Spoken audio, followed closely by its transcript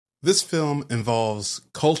This film involves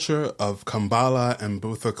culture of Kambala and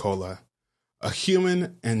Buthakola. A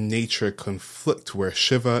human and nature conflict where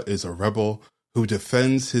Shiva is a rebel who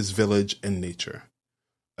defends his village and nature.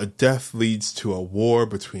 A death leads to a war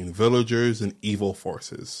between villagers and evil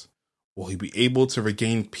forces. Will he be able to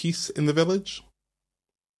regain peace in the village?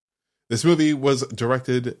 This movie was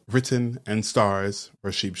directed, written, and stars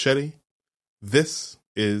Rashib Shetty. This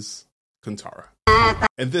is Kantara.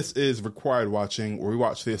 And this is Required Watching, where we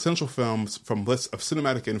watch the essential films from lists of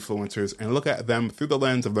cinematic influencers and look at them through the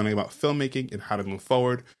lens of learning about filmmaking and how to move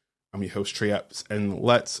forward. I'm your host, Trey Epps, and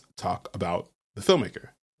let's talk about the filmmaker,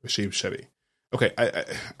 Rashib Shetty. Okay,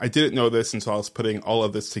 I didn't know this until I was putting all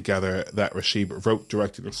of this together, that Rashib wrote,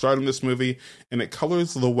 directed, and starred in this movie, and it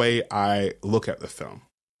colors the way I look at the film.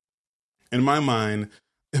 In my mind,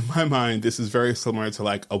 this is very similar to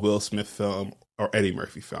like a Will Smith film or Eddie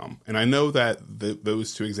Murphy film. And I know that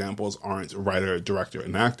those two examples aren't writer, director,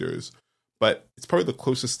 and actors, but it's probably the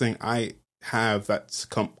closest thing I have that's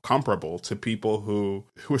comparable to people who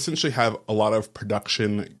essentially have a lot of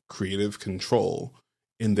production creative control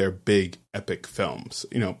in their big epic films.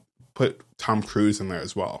 You know, put Tom Cruise in there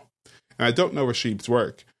as well. And I don't know Rashib's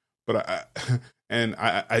work, but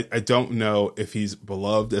I don't know if he's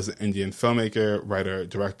beloved as an Indian filmmaker, writer,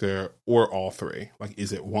 director, or all three. Like,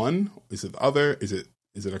 is it one? Is it the other? Is it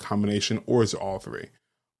a combination, or is it all three?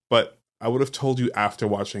 But I would have told you after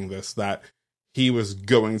watching this that he was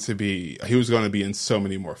going to be in so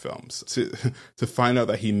many more films. To find out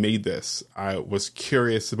that he made this, I was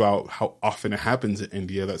curious about how often it happens in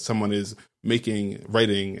India that someone is making,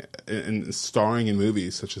 writing, and starring in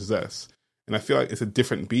movies such as this. And I feel like it's a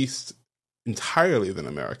different beast entirely than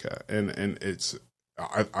America, and it's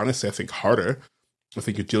honestly, I think, harder. I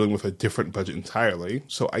think you're dealing with a different budget entirely,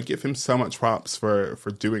 so I give him so much props for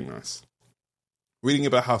doing this. Reading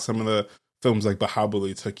about how some of the films like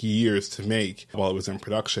Bahubali took years to make while it was in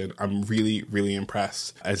production, I'm really, really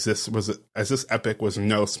impressed, as this epic was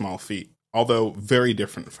no small feat, although very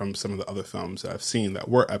different from some of the other films that I've seen that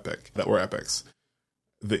were epics.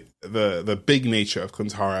 The big nature of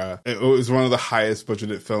Kantara, it was one of the highest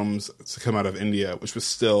budgeted films to come out of India, which was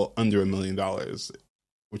still under $1 million,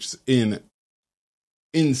 which is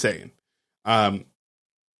insane. And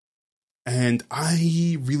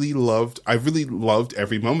I really loved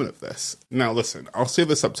every moment of this. Now listen, I'll say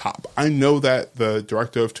this up top. I know that the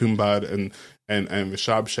director of Tumbad and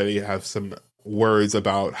Rashib Shetty have some words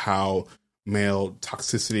about how male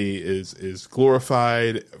toxicity is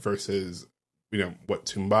glorified versus, you know, what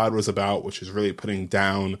Tumbad was about, which is really putting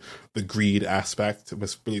down the greed aspect. It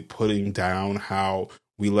was really putting down how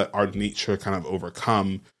we let our nature kind of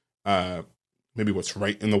overcome maybe what's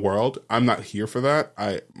right in the world. I'm not here for that.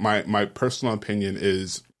 My personal opinion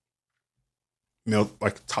is, you know,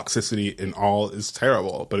 like, toxicity in all is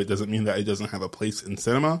terrible, but it doesn't mean that it doesn't have a place in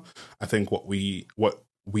cinema. I think what we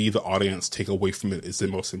the audience take away from it is the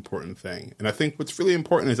most important thing. And I think what's really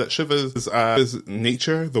important is that Shiva's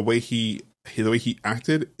nature, the way he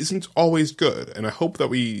acted, isn't always good. And I hope that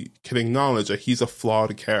we can acknowledge that he's a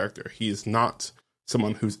flawed character. He is not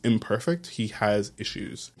someone who's imperfect. He has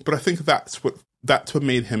issues. But I think that's what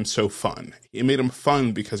made him so fun. It made him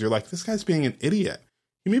fun because you're like, this guy's being an idiot.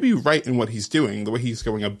 He may be right in what he's doing. The way he's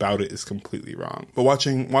going about it is completely wrong. But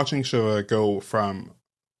watching Shiva go from,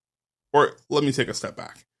 or let me take a step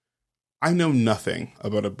back. I know nothing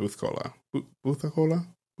about a Buthakola.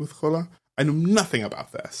 Buthakola? I know nothing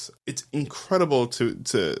about this. It's incredible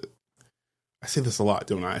to I say this a lot,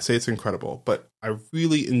 don't I? I say it's incredible, but I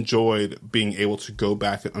really enjoyed being able to go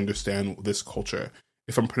back and understand this culture.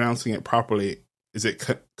 If I'm pronouncing it properly, is it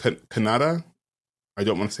Kannada? I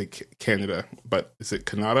don't want to say Canada, but is it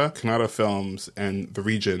Kannada? Kannada films and the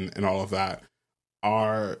region and all of that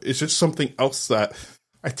it's just something else that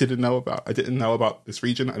I didn't know about. I didn't know about this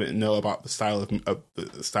region. I didn't know about the style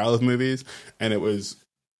of movies, and it was.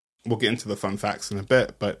 We'll get into the fun facts in a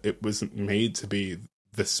bit, but it wasn't made to be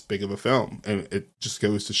this big of a film. And it just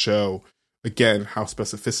goes to show, again, how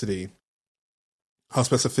specificity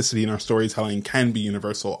in our storytelling can be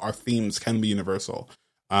universal. Our themes can be universal.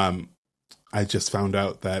 I just found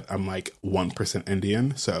out that I'm like 1%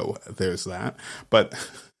 Indian, so there's that. But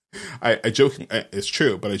I joking, it's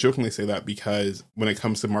true, but I jokingly say that because when it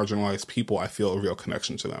comes to marginalized people, I feel a real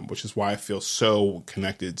connection to them, which is why I feel so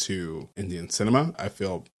connected to Indian cinema. I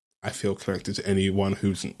feel connected to anyone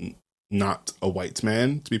who's not a white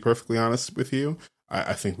man, to be perfectly honest with you.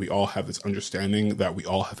 I think we all have this understanding that we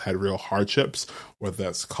all have had real hardships, whether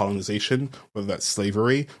that's colonization, whether that's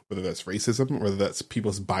slavery, whether that's racism, whether that's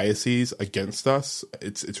people's biases against us.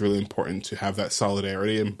 It's really important to have that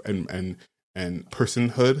solidarity and and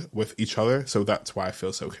personhood with each other. So that's why I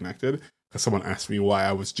feel so connected. Because someone asked me why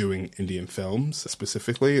I was doing Indian films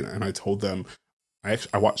specifically, and I told them I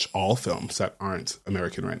watch all films that aren't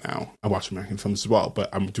American right now. I watch American films as well, but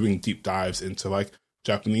I'm doing deep dives into like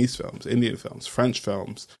Japanese films, Indian films, French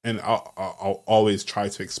films, and I'll always try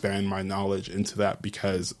to expand my knowledge into that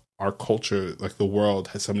because our culture, like the world,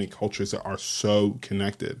 has so many cultures that are so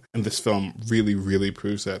connected. And this film really, really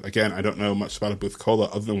proves that. Again, I don't know much about Abooth Kola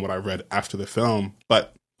other than what I read after the film,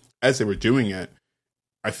 but as they were doing it,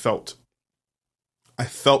 I felt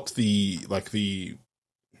the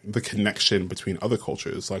connection between other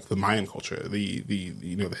cultures, like the Mayan culture, the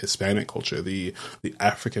Hispanic culture, the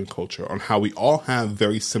African culture, on how we all have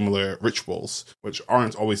very similar rituals, which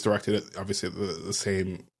aren't always directed at obviously the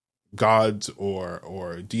same gods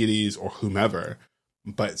or deities or whomever,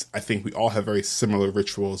 but I think we all have very similar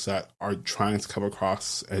rituals that are trying to come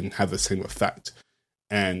across and have the same effect.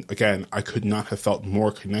 And again, I could not have felt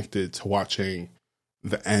more connected to watching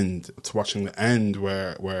the end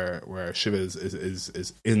where Shiva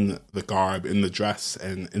is in the garb, in the dress,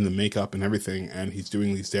 and in the makeup and everything, and he's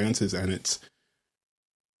doing these dances, and it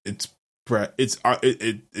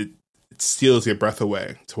steals your breath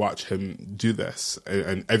away to watch him do this,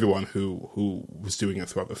 and everyone who was doing it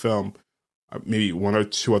throughout the film, maybe one or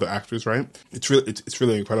two other actors, right? It's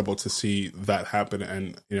really incredible to see that happen,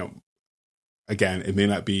 and again, it may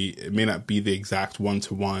not be the exact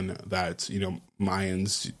 1-to-1 that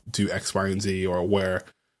Mayans do X, Y, and Z or wear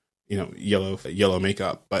yellow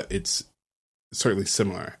makeup, but it's certainly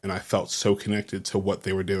similar, and I felt so connected to what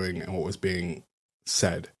they were doing and what was being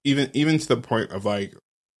said, even to the point of like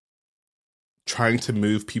trying to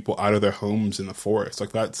move people out of their homes in the forest.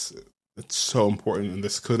 Like that's so important, and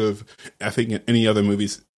this could have, I think, in any other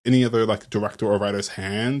like director or writer's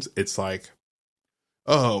hands, it's like,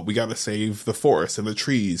 oh, we got to save the forest and the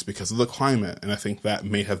trees because of the climate. And I think that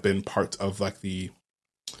may have been part of like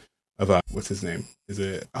what's his name?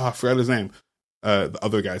 I forgot his name. The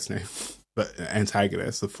other guy's name, the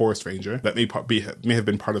antagonist, the forest ranger. That may have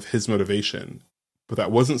been part of his motivation, but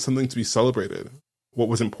that wasn't something to be celebrated. What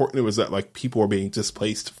was important was that like people were being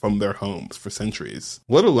displaced from their homes for centuries.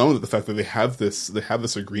 Let alone the fact that they have this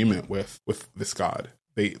agreement with this god.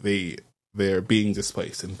 They're being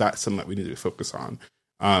displaced, and that's something that we need to focus on.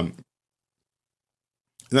 And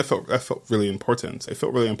that felt really important. It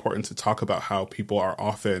felt really important to talk about how people are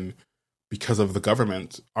often, because of the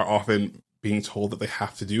government, are often being told that they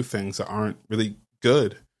have to do things that aren't really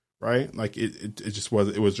good, right? Like it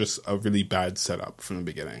was just a really bad setup from the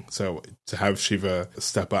beginning. So to have Shiva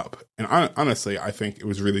step up, and honestly, I think it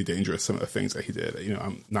was really dangerous, some of the things that he did.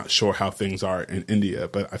 I'm not sure how things are in India,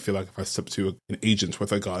 but I feel like if I stepped to an agent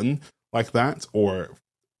with a gun like that, or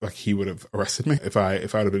like he would have arrested me if I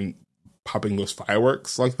would have been popping those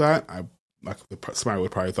fireworks like that. Somebody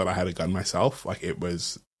would probably thought I had a gun myself. Like it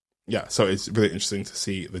was, yeah. So it's really interesting to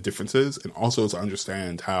see the differences, and also to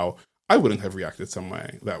understand how I wouldn't have reacted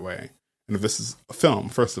that way. And if this is a film,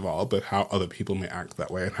 first of all, but how other people may act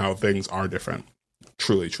that way and how things are different.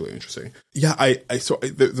 Truly, truly interesting. Yeah,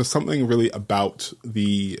 there's something really about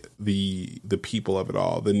the people of it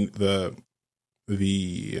all, the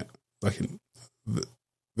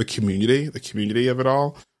community of it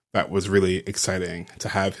all, that was really exciting. To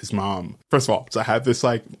have his mom, first of all, to have this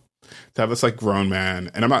grown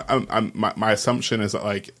man, and my assumption is that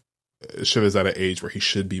like Shiva's at an age where he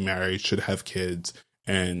should be married, should have kids,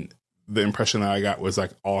 and the impression that I got was like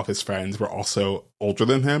all of his friends were also older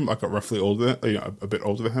than him, like roughly older, a bit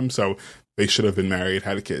older than him, so they should have been married,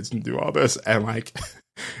 had kids, and do all this, and like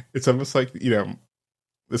it's almost like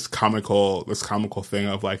this comical thing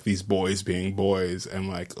of like these boys being boys and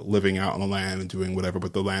like living out on the land and doing whatever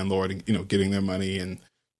with the landlord and getting their money and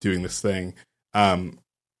doing this thing,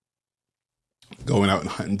 going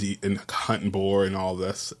out and hunting boar and all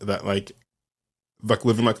this, that like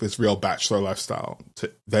living like this real bachelor lifestyle, to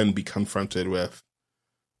then be confronted with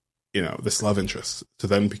this love interest, to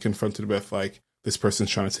then be confronted with like this person's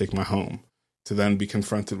trying to take my home, to then be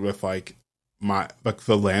confronted with like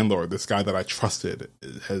the landlord, this guy that I trusted,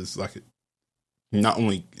 has like not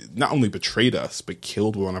only betrayed us, but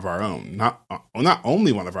killed one of our own. Not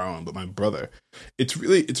only one of our own, but my brother. It's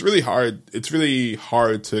really hard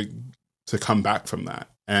to come back from that.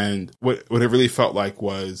 And what it really felt like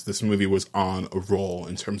was this movie was on a roll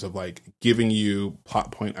in terms of like giving you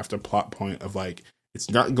plot point after plot point of like, it's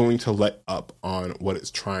not going to let up on what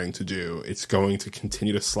it's trying to do. It's going to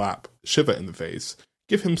continue to slap Shiva in the face,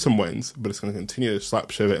 give him some wins, but it's going to continue to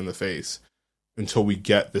slap Shiva in the face until we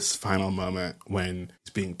get this final moment when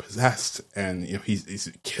he's being possessed and he's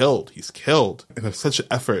killed. And there's such an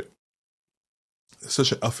effort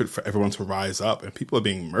such an effort for everyone to rise up, and people are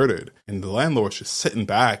being murdered, and the landlord's just sitting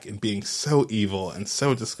back and being so evil and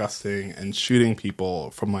so disgusting and shooting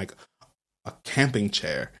people from like a camping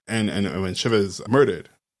chair. And when Shiva's murdered,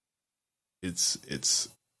 it's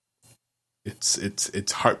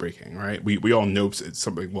heartbreaking, right? We all know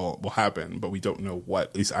something will happen, but we don't know what.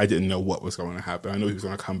 At least I didn't know what was going to happen. I knew he was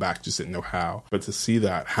going to come back, just didn't know how. But to see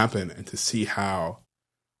that happen and to see how,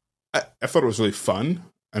 I thought it was really fun.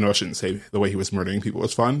 I know I shouldn't say the way he was murdering people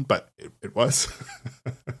was fun, but it was.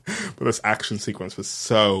 But this action sequence was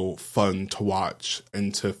so fun to watch,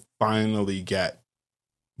 and to finally get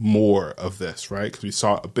more of this, right? Because we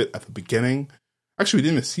saw a bit at the beginning. Actually, we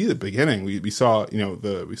didn't even see the beginning. We saw,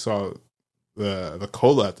 the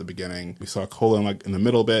cola at the beginning. We saw cola in the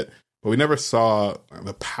middle bit, but we never saw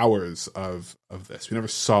the powers of this. We never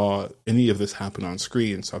saw any of this happen on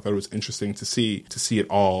screen. So I thought it was interesting to see it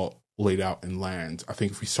all laid out and land. I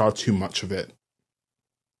think if we saw too much of it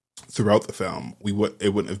throughout the film, it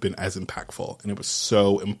wouldn't have been as impactful. And it was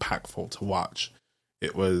so impactful to watch.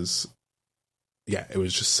 It was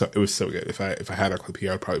so good. If I had a clip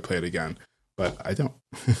here, I'd probably play it again, but I don't.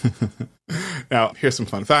 Now, here's some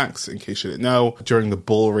fun facts in case you didn't know. During the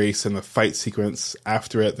bull race and the fight sequence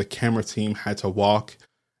after it, the camera team had to walk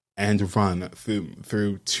and run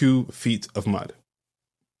through 2 feet of mud.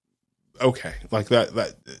 Okay, like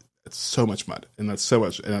that it's so much mud, and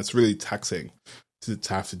that's really taxing to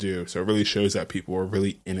have to do. So it really shows that people were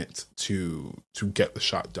really in it to get the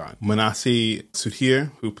shot done. Manasi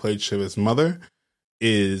Sudhir, who played Shiva's mother,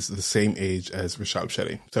 is the same age as Rishabh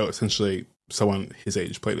Shetty. So essentially, someone his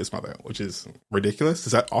age played his mother, which is ridiculous.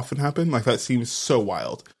 Does that often happen? Like, that seems so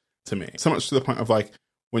wild to me. So much to the point of, like,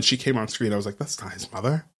 when she came on screen, I was like, that's not his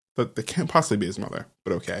mother. But they can't possibly be his mother.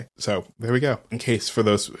 But okay. So there we go. In case for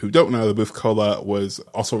those who don't know, the Booth Kola was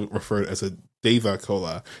also referred as a Deva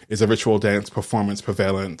Kola, is a ritual dance performance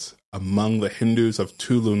prevalent among the Hindus of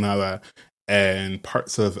Tulunala and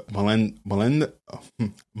parts of northern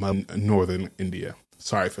India.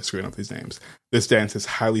 Sorry for screwing up these names. This dance is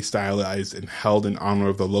highly stylized and held in honor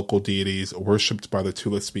of the local deities worshipped by the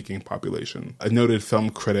Tula-speaking population. A noted film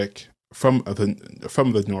critic from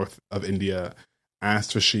the north of India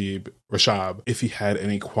asked Rishabh if he had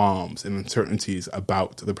any qualms and uncertainties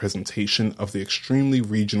about the presentation of the extremely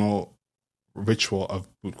regional ritual of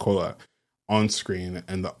Butkola on screen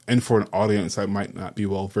and for an audience that might not be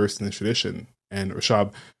well versed in the tradition. And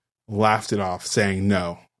Rishabh laughed it off, saying,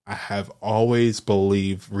 "No, I have always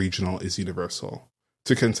believed regional is universal."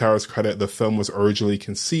 To Kantara's credit, the film was originally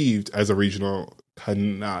conceived as a regional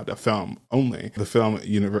Kannada film only. The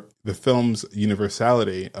film's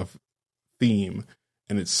universality of theme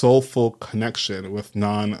and its soulful connection with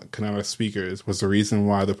non-Kannada speakers was the reason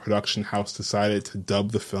why the production house decided to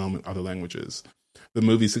dub the film in other languages. The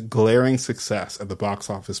movie's glaring success at the box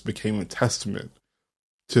office became a testament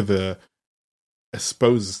to the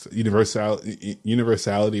espoused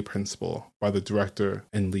universality principle by the director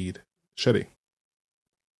and lead, Shetty.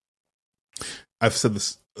 I've said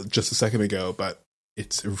this just a second ago, but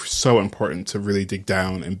it's so important to really dig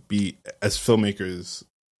down and as filmmakers,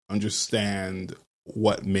 understand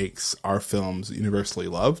what makes our films universally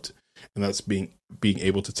loved, and that's being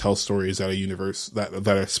able to tell stories that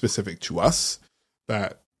are specific to us,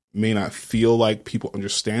 that may not feel like people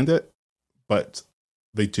understand it, but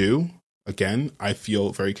they do. Again, I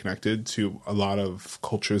feel very connected to a lot of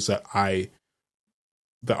cultures that are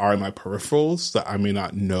in my peripherals that I may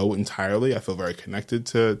not know entirely. I feel very connected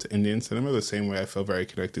to Indian cinema the same way I feel very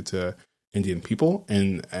connected to Indian people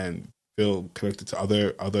and feel connected to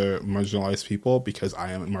other marginalized people, because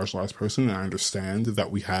I am a marginalized person and I understand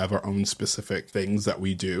that we have our own specific things that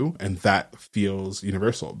we do, and that feels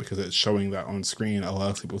universal because it's showing that on screen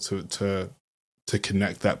allows people to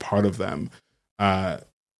connect that part of them.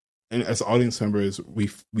 And as audience members, we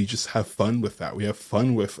just have fun with that. We have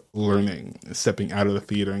fun with learning, stepping out of the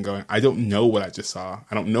theater and going, I don't know what I just saw.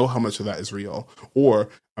 I don't know how much of that is real. Or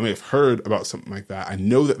I may have heard about something like that. I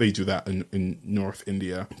know that they do that in North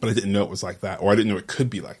India, but I didn't know it was like that. Or I didn't know it could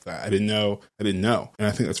be like that. I didn't know. And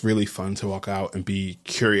I think that's really fun to walk out and be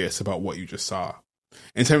curious about what you just saw.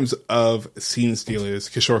 In terms of scene stealers,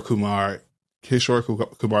 Kishore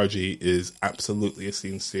Kumarji is absolutely a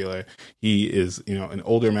scene stealer. He is, an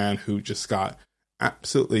older man who just got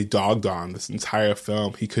absolutely dogged on this entire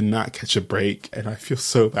film. He could not catch a break, and I feel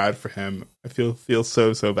so bad for him. I feel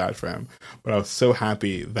so bad for him. But I was so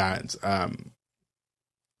happy that I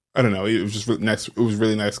don't know. It was just really nice. It was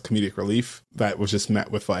really nice comedic relief that was just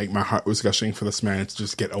met with, like, my heart was gushing for this man to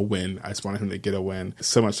just get a win. I just wanted him to get a win.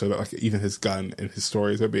 So much so that, like, even his gun and his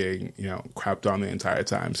stories are being, crapped on the entire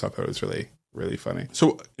time. So I thought it was really, Really funny.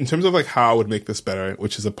 So in terms of like how I would make this better,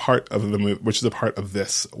 which is a part of the movie, which is a part of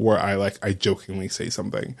this where I jokingly say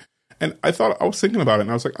something, and I was thinking about it,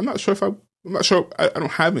 and I was like, I'm not sure. I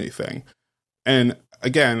don't have anything. And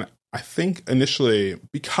again, I think initially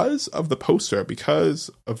because of the poster, because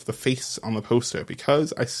of the face on the poster,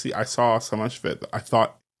 because I saw so much of it, I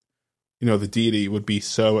thought, the deity would be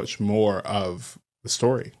so much more of the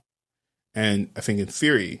story. And I think in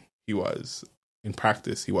theory he was, in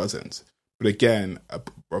practice he wasn't. But again,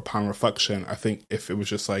 upon reflection, I think if it was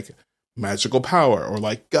just like magical power or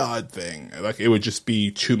like God thing, like it would just be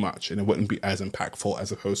too much and it wouldn't be as impactful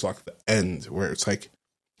as opposed to like the end where it's like,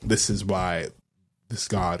 this is why this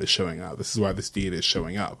God is showing up. This is why this deity is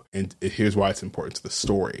showing up. And here's why it's important to the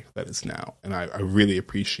story that is now. And I really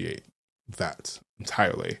appreciate that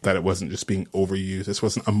entirely, that it wasn't just being overused. This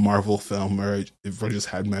wasn't a Marvel film where it just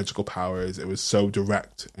had magical powers. It was so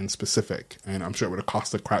direct and specific, and I'm sure it would have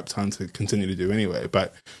cost a crap ton to continue to do anyway,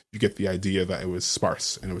 but you get the idea that it was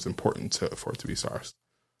sparse and it was important for it to be sparse.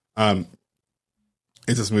 Is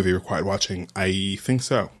this movie required watching? I think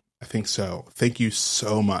so. Thank you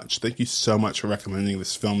so much. Thank you so much for recommending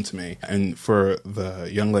this film to me. And for the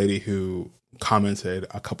young lady who commented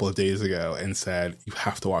a couple of days ago and said, you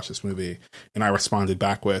have to watch this movie. And I responded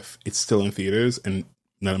back with, it's still in theaters and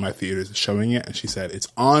none of my theaters is showing it. And she said, it's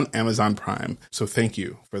on Amazon Prime. So thank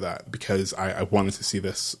you for that, because I wanted to see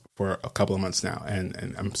this for a couple of months now.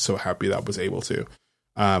 And I'm so happy that I was able to.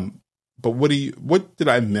 But what did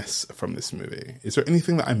I miss from this movie? Is there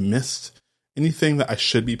anything that I missed? Anything that I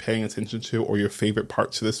should be paying attention to, or your favorite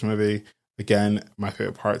parts of this movie? Again, my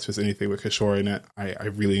favorite parts was anything with Kishore in it. I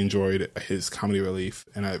really enjoyed his comedy relief,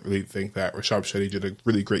 and I really think that Rishabh Shetty did a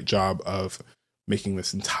really great job of making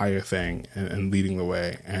this entire thing and leading the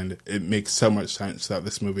way. And it makes so much sense that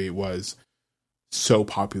this movie was so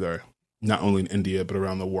popular, not only in India, but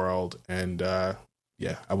around the world. And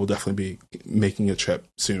yeah, I will definitely be making a trip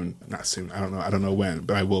soon. Not soon. I don't know when,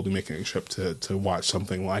 but I will be making a trip to watch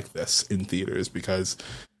something like this in theaters, because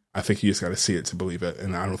I think you just got to see it to believe it.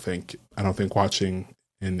 And I don't think watching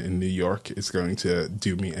in New York is going to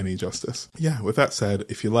do me any justice. Yeah. With that said,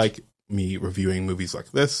 if you like me reviewing movies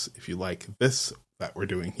like this, if you like this that we're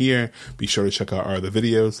doing here, be sure to check out our other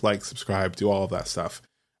videos, like, subscribe, do all of that stuff.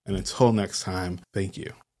 And until next time, thank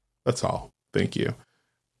you. That's all. Thank you.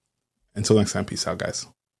 Until next time, peace out, guys.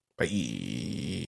 Bye.